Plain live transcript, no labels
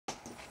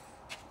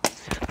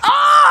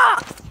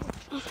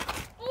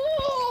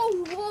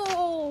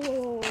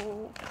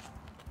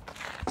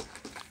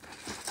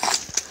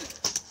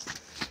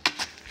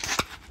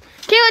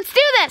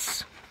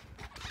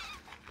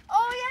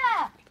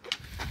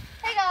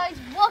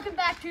welcome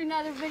back to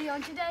another video,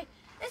 and today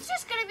it's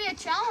just gonna be a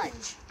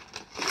challenge.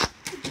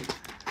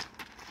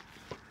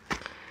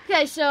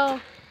 Okay,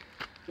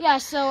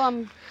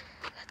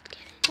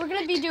 we're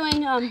gonna be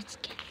doing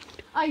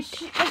I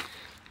shoot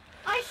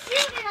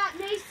it at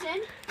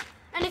Mason,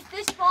 and if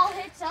this ball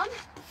hits him,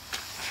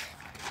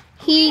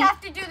 we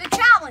have to do the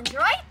challenge,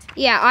 right?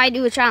 Yeah, I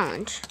do a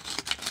challenge.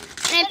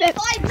 And if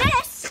I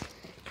miss,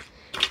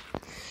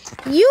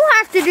 you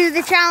have to do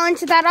the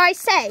challenge that I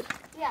say.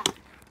 yeah.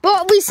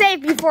 But we say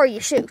it before you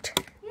shoot.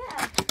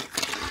 Yeah.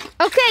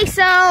 Okay,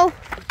 so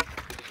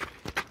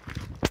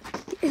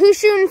who's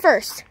shooting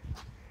first?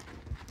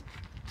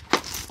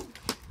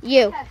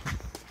 You.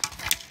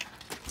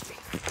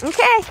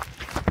 Okay.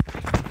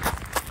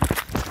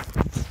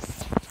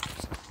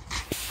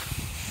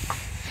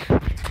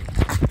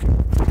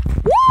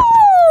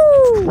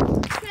 Woo!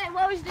 Okay,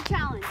 what was the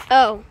challenge?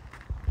 Oh.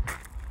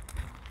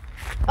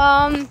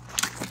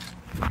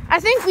 I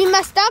think we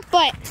messed up,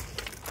 but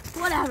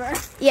Whatever.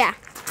 yeah.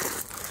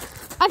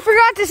 I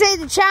forgot to say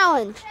the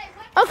challenge.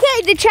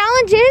 Okay, the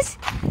challenge is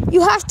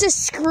you have to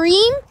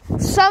scream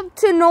sub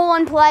to no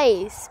one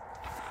plays.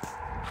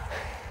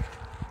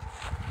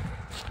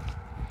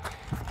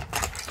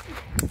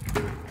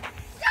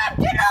 Stop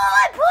to no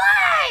one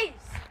plays!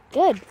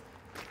 Good.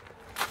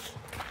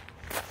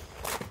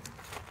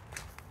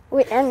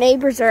 Wait, our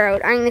neighbors are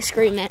out. I'm going to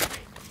scream it.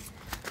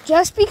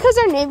 Just because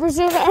our neighbors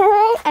are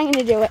out, I'm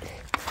going to do it.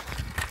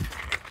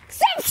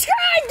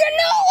 Subscribe to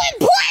No One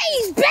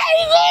Plays,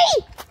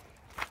 baby!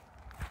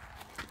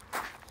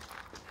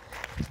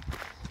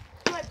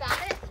 What about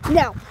it?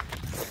 No.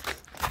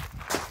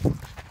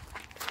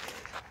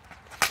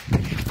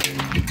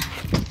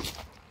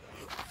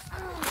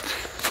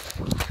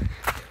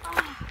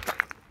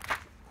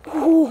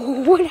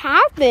 Oh, what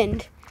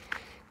happened?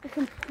 I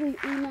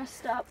completely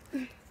messed up.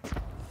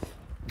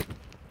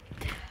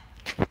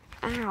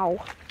 Ow.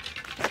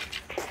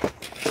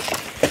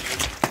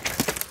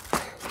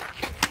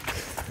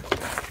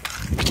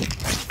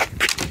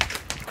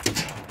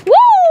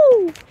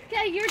 Woo!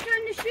 Okay, your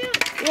turn to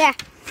shoot. Yeah.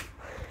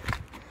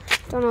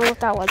 Don't know what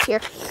that was here.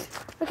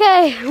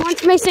 Okay,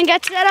 once Mason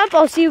gets set up,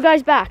 I'll see you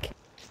guys back.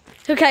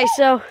 Okay,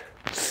 so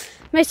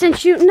Mason's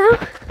shooting now.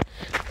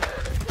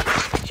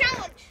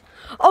 Challenge.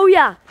 Oh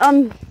yeah.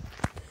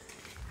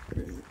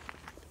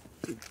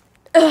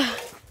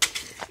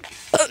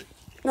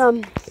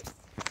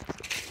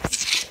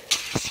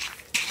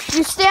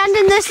 You stand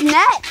in this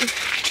net,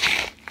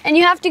 and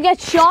you have to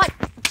get shot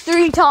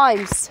 3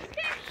 times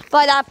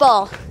by that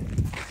ball.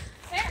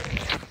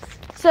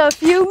 So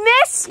if you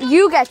miss,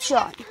 you get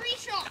shot. 3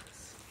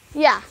 shots.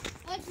 Yeah.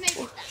 Let's make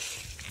it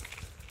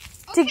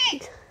that. To-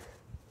 Okay.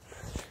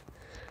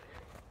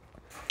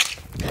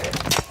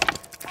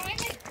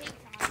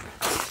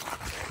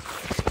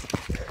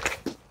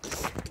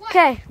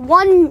 Okay,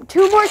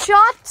 2 more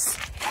shots.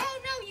 Oh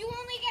no, you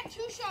only get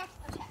 2 shots.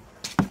 Okay.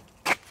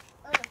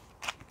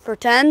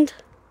 Pretend.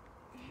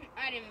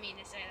 I didn't mean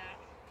to say that.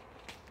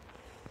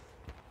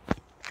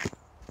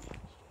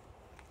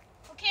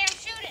 Okay, I'm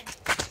shooting.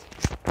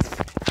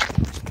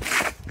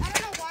 I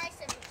don't know why I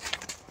said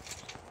that.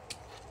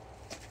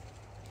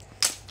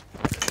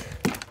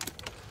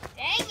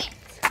 Dang it.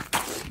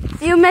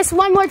 If you miss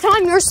 1 more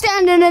time, you're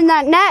standing in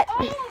that net. Oh,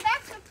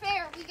 that's not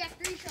fair. We get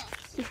 3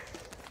 shots.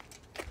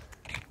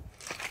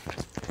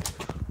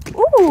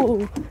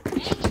 Ooh.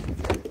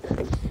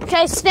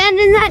 Okay, stand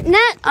in that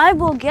net. I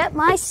will get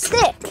my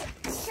stick.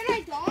 Can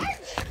I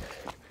dodge?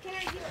 Can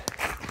I do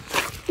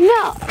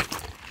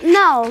it?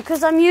 No,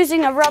 because I'm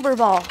using a rubber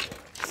ball.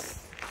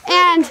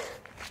 And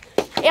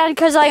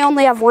because I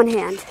only have 1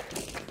 hand.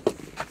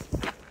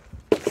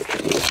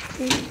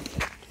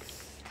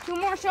 2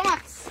 more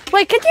shots.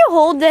 Wait, could you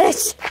hold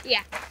this?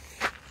 Yeah.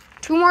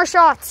 2 more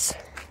shots.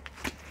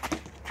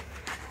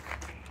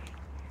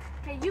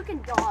 Okay, you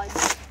can dodge.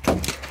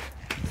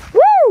 Woo!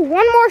 1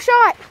 more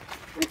shot.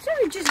 I'm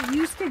sort of just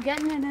used to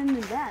getting it in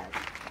the net.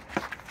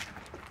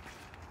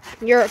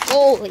 You're a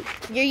goalie.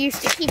 You're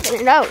used to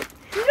keeping it out.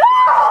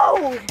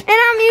 No! And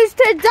I'm used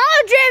to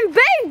dodging,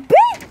 baby.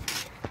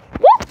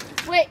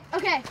 Woo! Wait,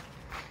 okay.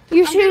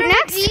 You I'm shoot gonna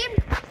next? redeem.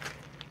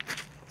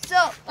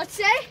 So, let's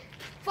say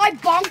if I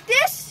bonk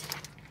this,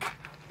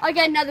 I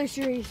get another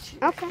 3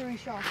 Okay.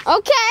 shots.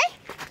 Okay.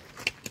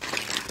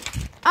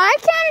 I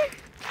can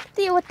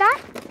deal with that.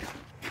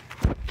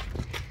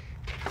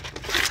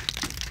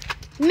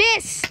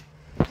 Miss.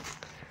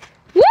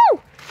 Woo!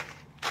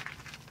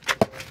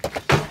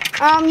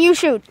 You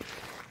shoot.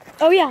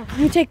 Oh yeah,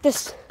 you take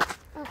this.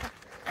 Okay.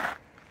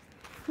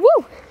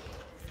 Woo!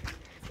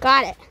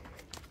 Got it.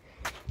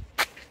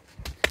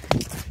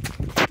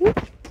 Woo.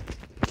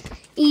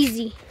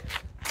 Easy.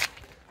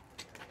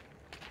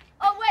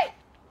 Oh, wait.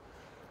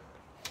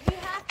 You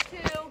have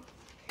to.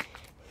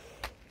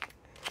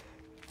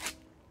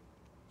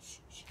 Shh,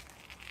 shh.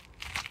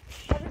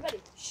 Everybody.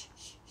 Shh,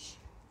 shh, shh.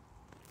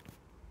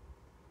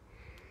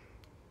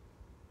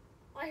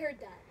 I heard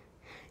that.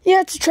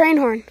 Yeah, it's a train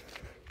horn.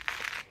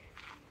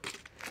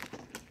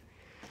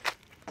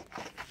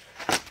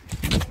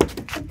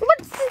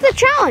 What's the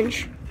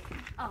challenge?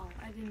 Oh,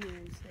 I didn't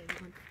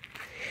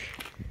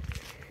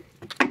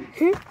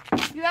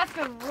You have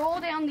to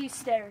roll down these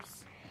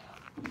stairs.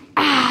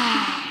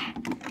 Ah.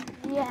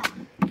 Yeah.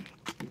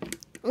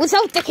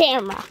 Without the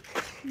camera.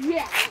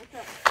 Yeah.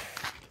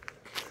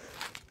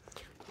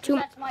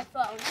 That's my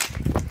phone.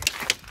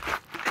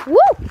 Woo!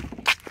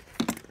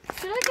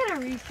 Should I get a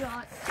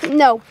reshot?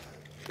 No.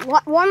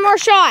 One more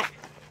shot.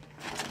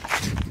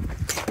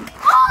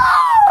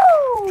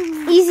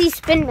 Oh! Easy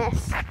spin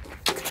miss.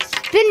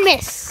 Spin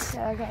miss.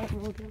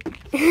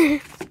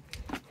 Okay.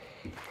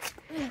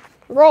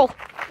 Roll.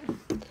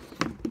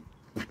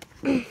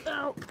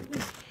 Ow.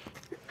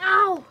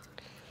 Ow.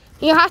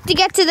 You have to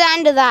get to the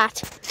end of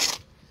that.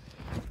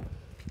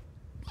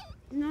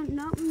 No,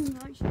 not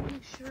my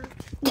shirt.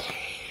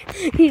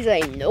 He's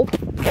like, nope.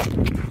 Okay.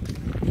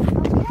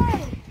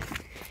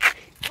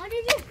 Let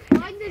me just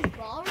find this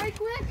ball right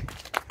quick.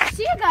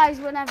 See you guys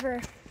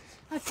whenever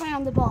I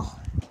find the ball.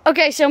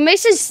 Okay, so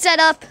Mason's set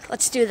up.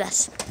 Let's do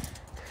this.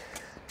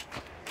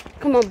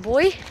 Come on,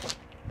 boy.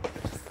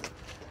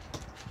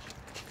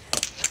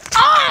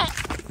 Ah!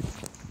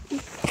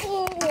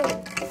 Oh.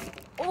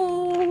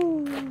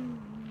 Oh.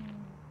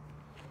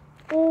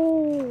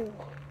 Oh.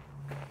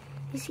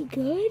 Is he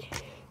good?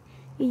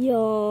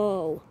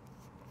 Yo.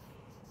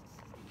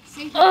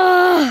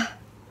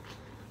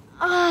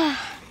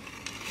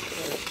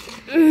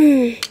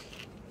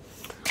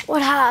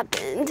 What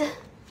happened?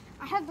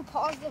 I had to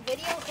pause the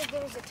video because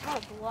there was a ton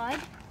of blood.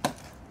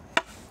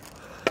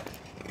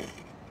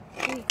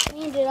 We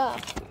cleaned it up.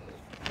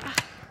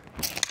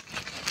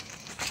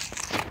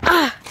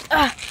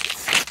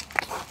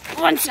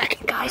 1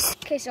 second, guys.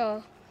 Okay,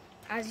 so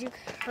as you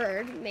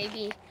heard,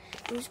 maybe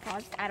it was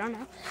paused, I don't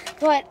know.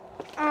 But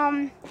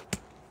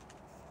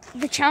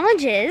the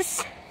challenge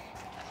is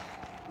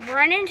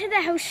run into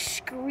the house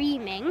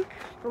screaming,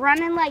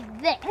 running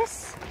like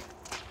this,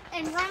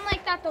 and run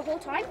like that the whole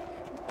time,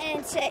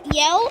 and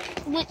yell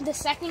the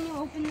second you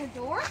open the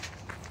door.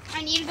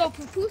 I need to go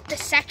poo-poo. The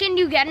second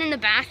you get in the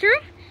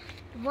bathroom,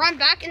 run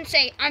back and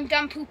say, I'm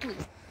done poo-poo.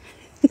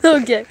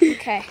 Okay.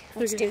 Okay,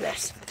 let's do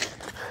this.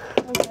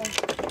 Okay.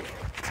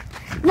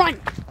 Run!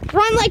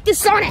 Run like the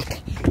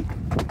Sonic!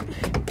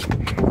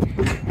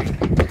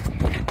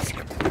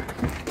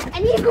 I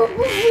need to go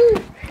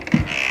poo-poo!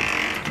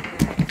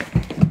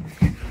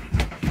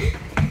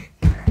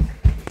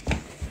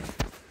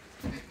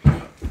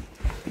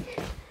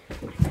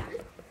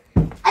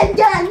 I'm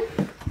done!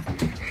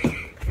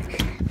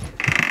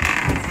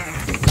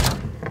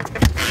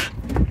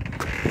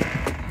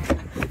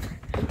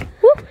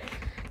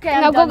 Okay,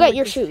 now go get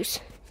your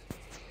shoes.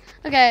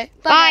 Okay,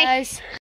 bye guys.